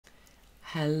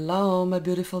Hello my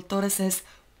beautiful Tauruses,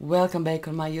 welcome back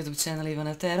on my YouTube channel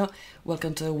Ivana Tarot.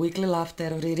 Welcome to a weekly love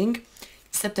tarot reading,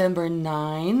 September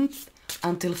 9th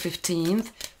until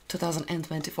 15th,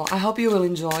 2024. I hope you will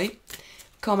enjoy.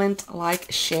 Comment,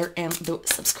 like, share and do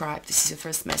subscribe. This is your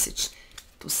first message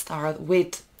to start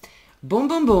with. Boom,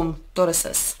 boom, boom,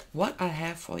 Tauruses. What I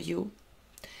have for you.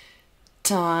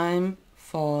 Time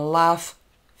for Love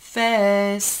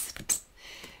Fest.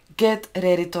 Get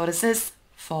ready, Tauruses,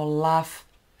 for Love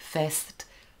Fest.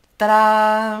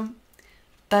 Ta-da!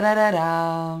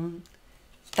 Ta-da-da-da!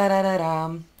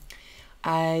 Ta-da-da-da!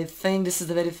 I think this is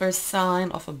the very first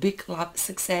sign of a big love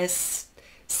success.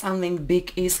 Something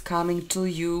big is coming to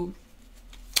you.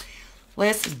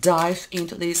 Let's dive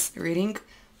into this reading.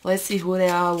 Let's see who they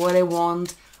are, what they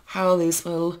want, how this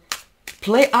will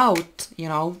play out, you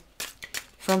know,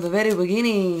 from the very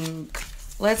beginning.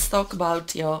 Let's talk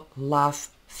about your Love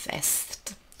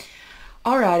Fest.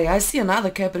 Alrighty, I see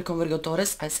another Capricorn, Virgo,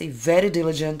 Taurus. I see very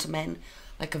diligent man,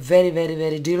 like a very, very,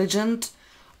 very diligent,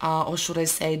 or should I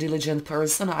say diligent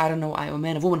person. I don't know, I'm a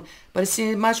man or woman, but it's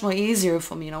much more easier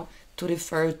for me, you know, to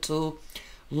refer to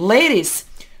ladies.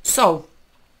 So,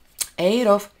 Eight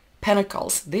of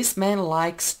Pentacles. This man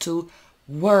likes to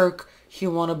work. He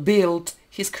want to build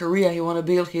his career. He want to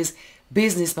build his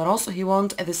business, but also he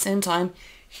want, at the same time,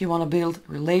 he want to build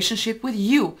relationship with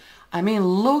you. I mean,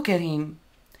 look at him.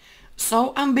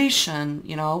 So ambition,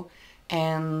 you know,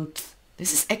 and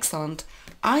this is excellent.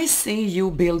 I see you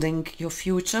building your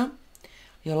future,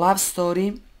 your love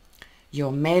story,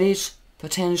 your marriage,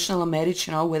 potential marriage,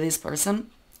 you know, with this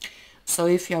person. So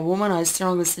if you're a woman, I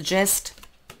strongly suggest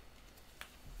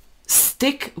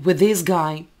stick with this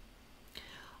guy.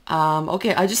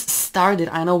 Okay, I just started,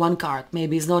 I know one card,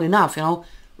 maybe it's not enough, you know,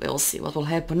 we'll see what will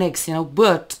happen next, you know,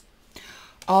 but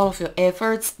all of your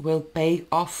efforts will pay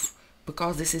off.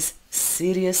 Because this is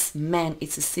serious man,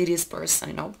 it's a serious person,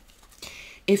 you know.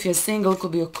 If you're single,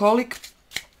 could be a colleague,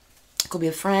 could be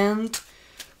a friend,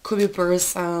 could be a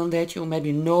person that you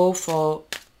maybe know for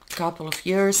a couple of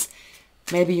years.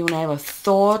 Maybe you never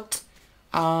thought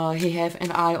he have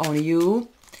an eye on you,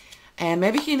 and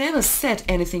maybe he never said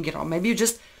anything, you know. Maybe you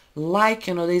just like,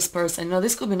 you know, this person. You know,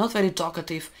 this could be not very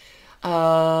talkative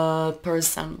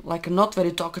person, like a not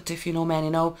very talkative, you know, man.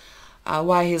 You know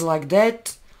why he's like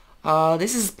that.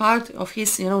 This is part of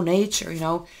his, you know, nature, you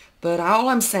know, but all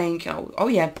I'm saying, you know, oh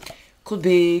yeah, could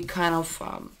be kind of,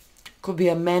 could be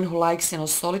a man who likes, you know,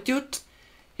 solitude,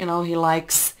 you know, he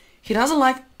doesn't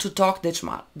like to talk that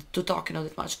much, you know,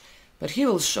 that much, but he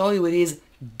will show you with his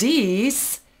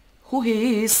deeds who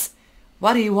he is,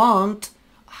 what he want,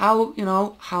 how, you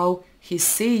know, how he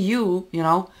see you, you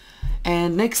know.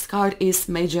 And next card is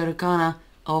Major Arcana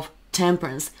of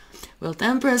Temperance. Well,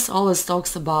 Temperance always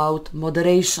talks about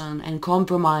moderation and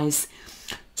compromise,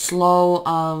 slow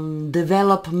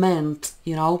development,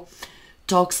 you know,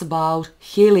 talks about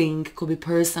healing. Could be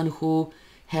person who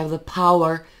have the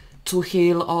power to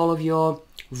heal all of your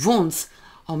wounds,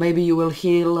 or maybe you will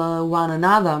heal one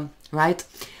another, right?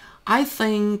 I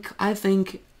think,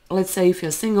 let's say if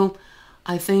you're single,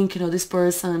 I think, you know, this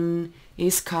person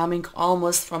is coming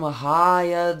almost from a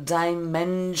higher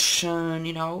dimension,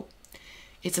 you know.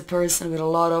 It's a person with a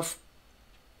lot of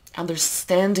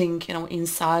understanding, you know,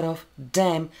 inside of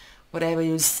them. Whatever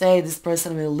you say, this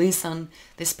person will listen.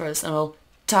 This person will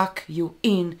tuck you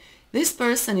in. This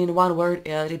person, in one word,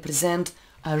 represent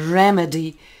a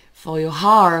remedy for your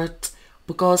heart,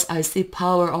 because I see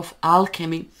power of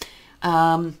alchemy.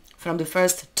 From the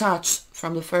first touch,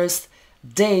 from the first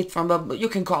date, from the, you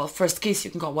can call it first kiss,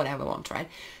 you can call whatever you want, right?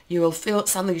 You will feel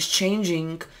something is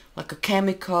changing, like a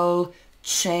chemical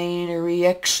chain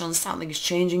reaction, something is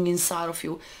changing inside of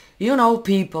you. You know,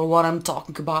 people, what I'm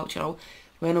talking about, you know.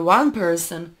 When one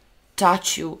person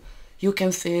touch you, you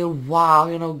can feel, wow,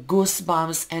 you know,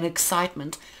 goosebumps and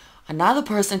excitement. Another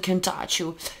person can touch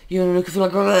you, you know, you can feel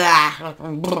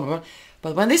like,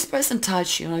 but when this person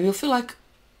touch you, you know, you feel like,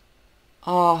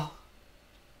 oh,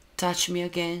 touch me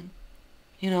again,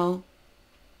 you know,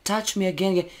 touch me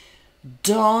again.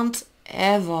 Don't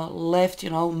ever left, you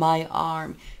know, my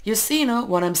arm. You see, you know,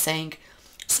 what I'm saying.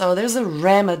 So there's a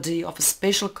remedy of a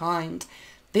special kind.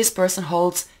 This person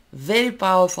holds very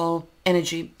powerful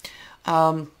energy.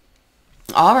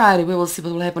 Alrighty, we will see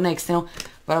what will happen next, you know.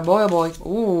 But boy, oh boy,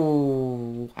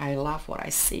 ooh, I love what I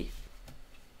see.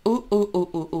 Ooh, ooh, ooh,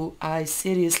 ooh, ooh, I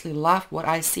seriously love what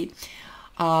I see.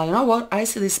 You know what, I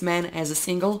see this man as a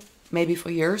single, maybe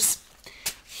for years.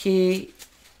 He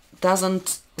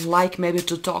doesn't like maybe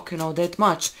to talk, you know, that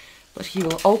much, but he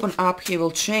will open up, he will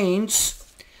change.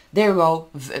 There we go.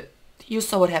 You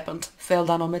saw what happened. Fell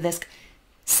down on my desk.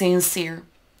 Sincere.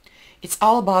 It's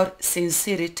all about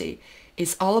sincerity.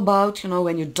 It's all about,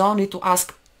 when you don't need to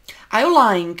ask, are you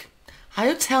lying? Are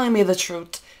you telling me the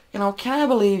truth? Can I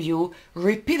believe you?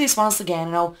 Repeat this once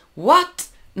again, what?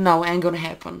 No, ain't gonna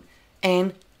happen.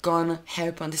 Ain't gonna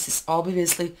happen. This is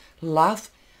obviously love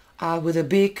with a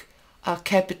big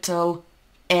capital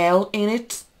L in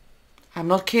it. I'm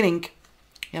not kidding.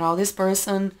 This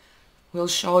person will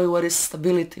show you what is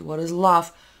stability, what is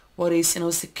love, what is,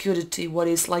 security, what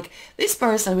is like, this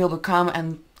person will become,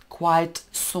 and quite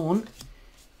soon,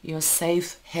 your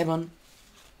safe haven.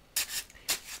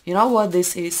 You know what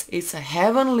this is? It's a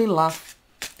heavenly love.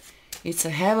 It's a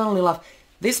heavenly love.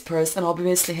 This person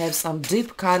obviously has some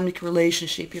deep karmic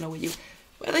relationship, with you.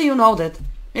 Whether you know that,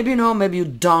 maybe you know, maybe you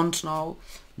don't know.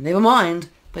 Never mind,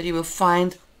 but you will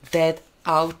find that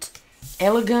out.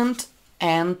 Elegant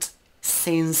and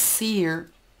sincere.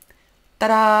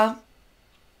 Ta-da!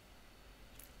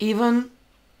 Even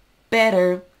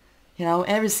better.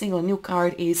 Every single new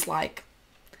card is like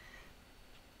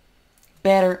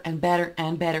better and better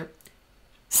and better.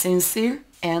 Sincere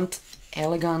and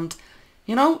elegant.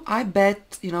 I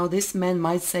bet, this man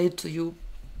might say to you,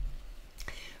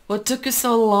 what took you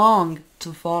so long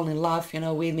to fall in love,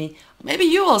 with me? Maybe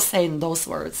you will say in those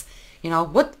words,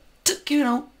 what took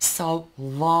you, so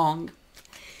long?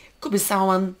 Could be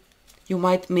someone you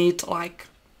might meet like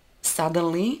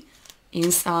suddenly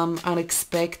in some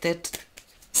unexpected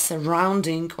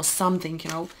surrounding or something,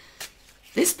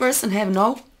 This person have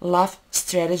no love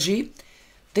strategy.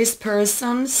 This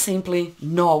person simply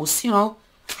knows,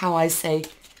 how I say,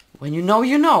 when you know,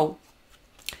 you know.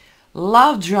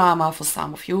 Love drama for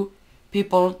some of you.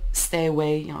 People stay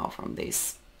away, from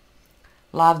this.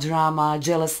 Love drama,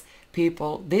 jealous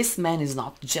people. This man is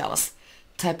not jealous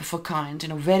type of a kind,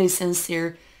 very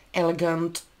sincere,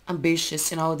 elegant, ambitious,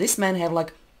 This man have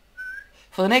like,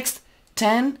 for the next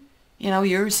 10,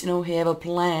 years, he have a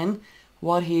plan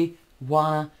what he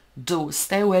wanna do.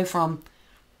 Stay away from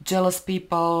jealous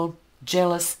people,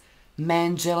 jealous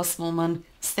man, jealous woman.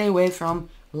 Stay away from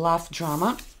love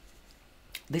drama.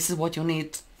 This is what you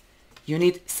need. You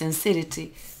need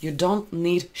sincerity. You don't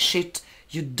need shit.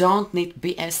 You don't need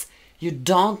BS. You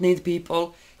don't need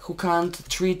people who can't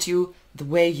treat you the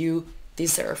way you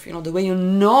deserve. The way you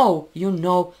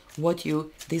know what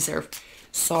you deserve.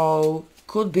 So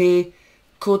could be,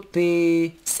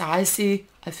 so I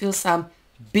feel some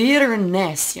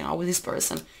bitterness, with this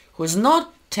person who is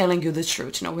not telling you the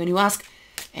truth. When you ask,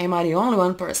 am I the only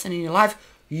one person in your life?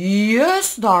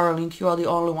 Yes, darling, you are the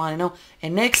only one,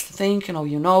 And next thing,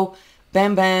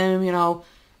 bam, bam,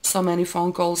 so many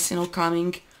phone calls,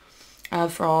 coming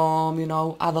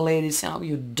from, other ladies,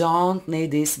 You don't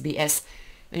need this BS,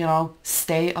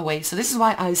 Stay away. So this is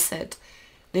why I said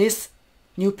this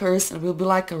new person will be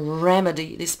like a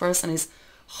remedy. This person is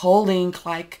holding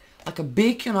like a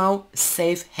big,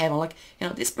 safe haven. Like,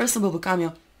 this person will become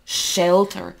your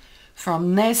shelter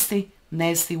from nasty,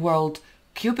 nasty world.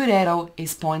 Cupid arrow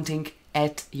is pointing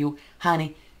at you.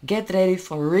 Honey, get ready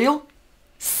for real,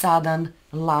 sudden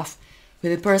love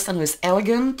with a person who is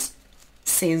elegant,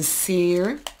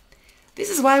 sincere. This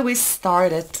is why we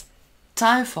started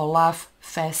Time for Love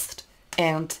Fest,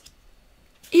 and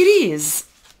it is.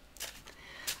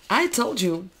 I told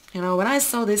you, when I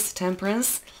saw this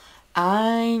Temperance,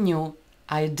 I knew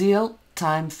ideal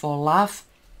time for love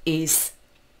is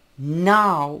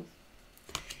now.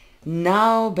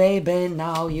 Now, baby,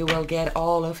 now you will get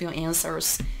all of your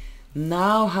answers.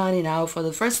 Now, honey, now for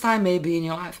the first time maybe in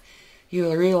your life, you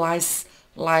will realize,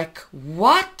 like,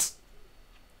 what?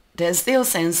 There's still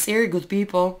sincere good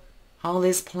people on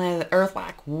this planet Earth,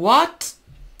 like, what?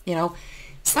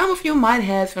 Some of you might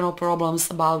have, problems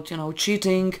about,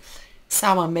 cheating,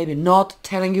 someone maybe not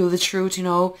telling you the truth,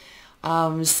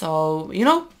 so,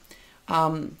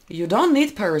 you don't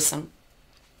need person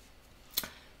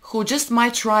who just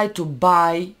might try to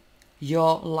buy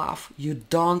your love. You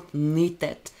don't need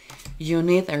that. You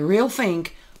need a real thing.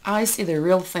 I see the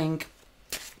real thing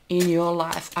in your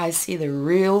life. I see the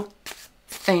real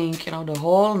thing, the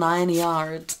whole 9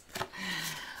 yards.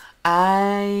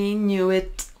 I knew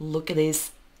it. Look at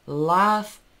this.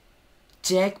 Love,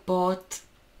 jackpot.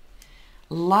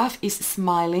 Love is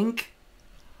smiling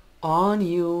on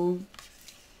you.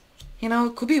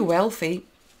 Could be wealthy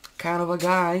kind of a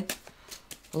guy.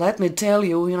 Let me tell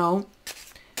you,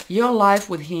 your life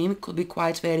with him could be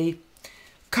quite very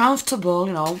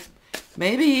comfortable,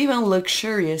 maybe even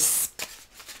luxurious.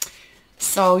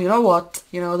 So, you know what?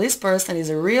 This person is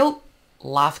a real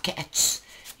love catch.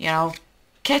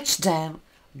 Catch them,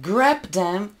 grab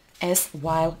them as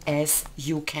well as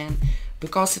you can.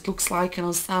 Because it looks like,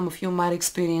 some of you might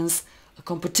experience a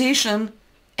competition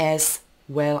as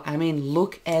Well, I mean,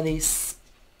 look at this.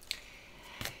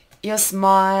 Your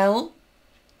smile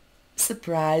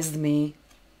surprised me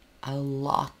a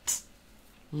lot.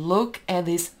 Look at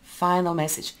this final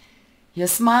message. Your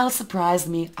smile surprised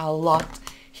me a lot.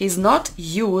 He's not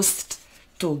used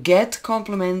to get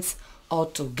compliments or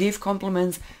to give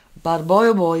compliments, but boy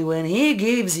oh boy, when he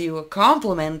gives you a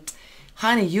compliment,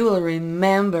 honey, you will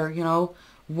remember, you know,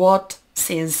 what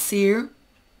sincere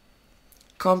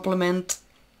compliment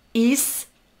is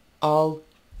all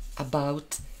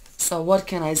about. So what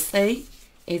can I say?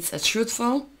 It's a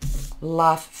truthful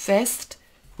laugh fest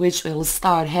which will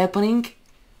start happening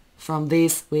from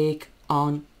this week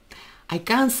on. I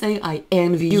can't say I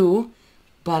envy you,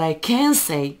 but I can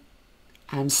say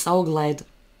I'm so glad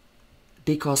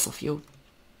because of you.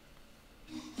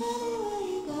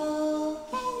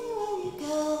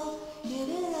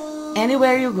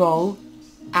 Anywhere you go,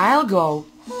 I'll go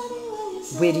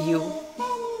with you.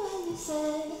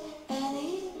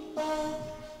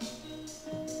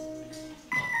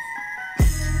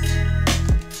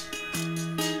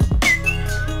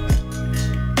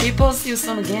 People, see you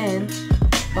soon again.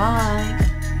 Bye.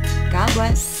 God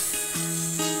bless.